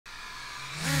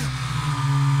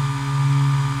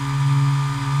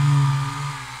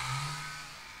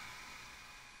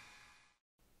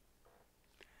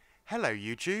Hello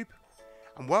YouTube,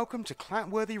 and welcome to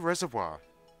Clatworthy Reservoir.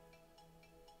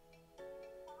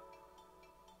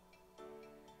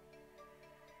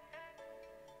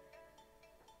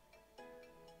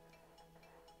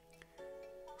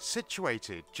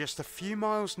 Situated just a few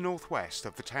miles northwest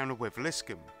of the town of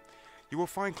Wiveliscombe, you will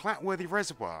find Clatworthy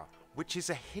Reservoir, which is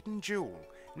a hidden jewel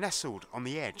nestled on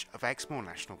the edge of Exmoor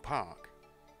National Park.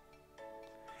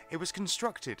 It was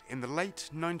constructed in the late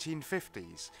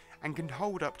 1950s and can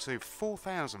hold up to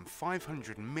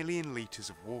 4,500 million litres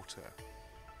of water.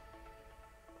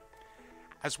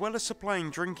 As well as supplying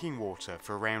drinking water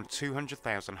for around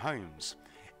 200,000 homes,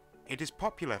 it is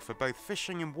popular for both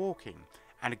fishing and walking,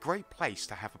 and a great place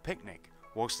to have a picnic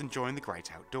whilst enjoying the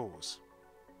great outdoors.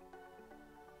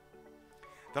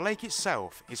 The lake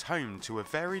itself is home to a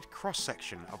varied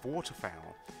cross-section of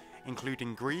waterfowl,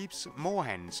 including grebes,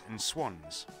 moorhens and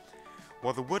swans,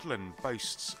 while the woodland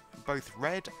boasts both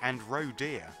red and roe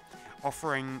deer,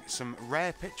 offering some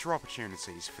rare picture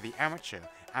opportunities for the amateur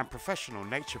and professional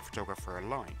nature photographer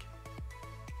alike.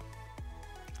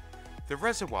 The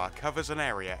reservoir covers an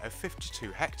area of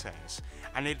 52 hectares,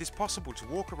 and it is possible to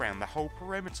walk around the whole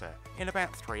perimeter in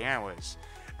about 3 hours,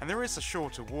 and there is a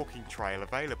shorter walking trail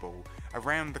available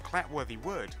around the Clatworthy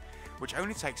Wood, which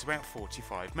only takes about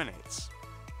 45 minutes.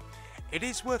 It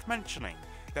is worth mentioning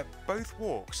that both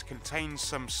walks contain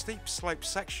some steep slope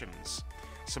sections,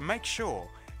 so make sure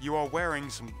you are wearing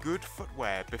some good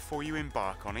footwear before you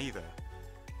embark on either.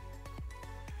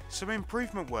 Some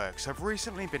improvement works have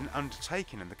recently been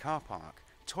undertaken in the car park,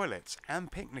 toilets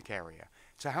and picnic area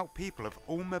to help people of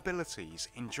all mobilities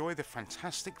enjoy the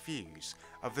fantastic views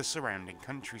of the surrounding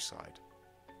countryside.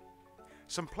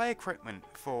 Some play equipment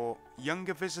for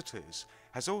younger visitors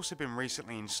has also been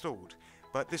recently installed,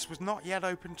 but this was not yet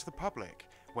open to the public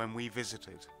when we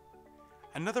visited.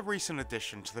 Another recent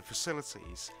addition to the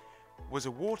facilities was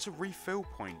a water refill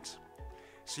point,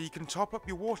 so you can top up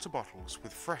your water bottles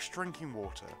with fresh drinking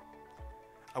water.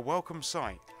 A welcome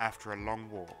sight after a long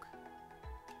walk.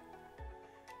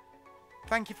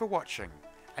 Thank you for watching,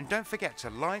 and don't forget to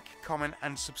like, comment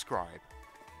and subscribe,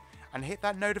 and hit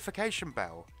that notification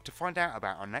bell to find out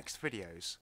about our next videos.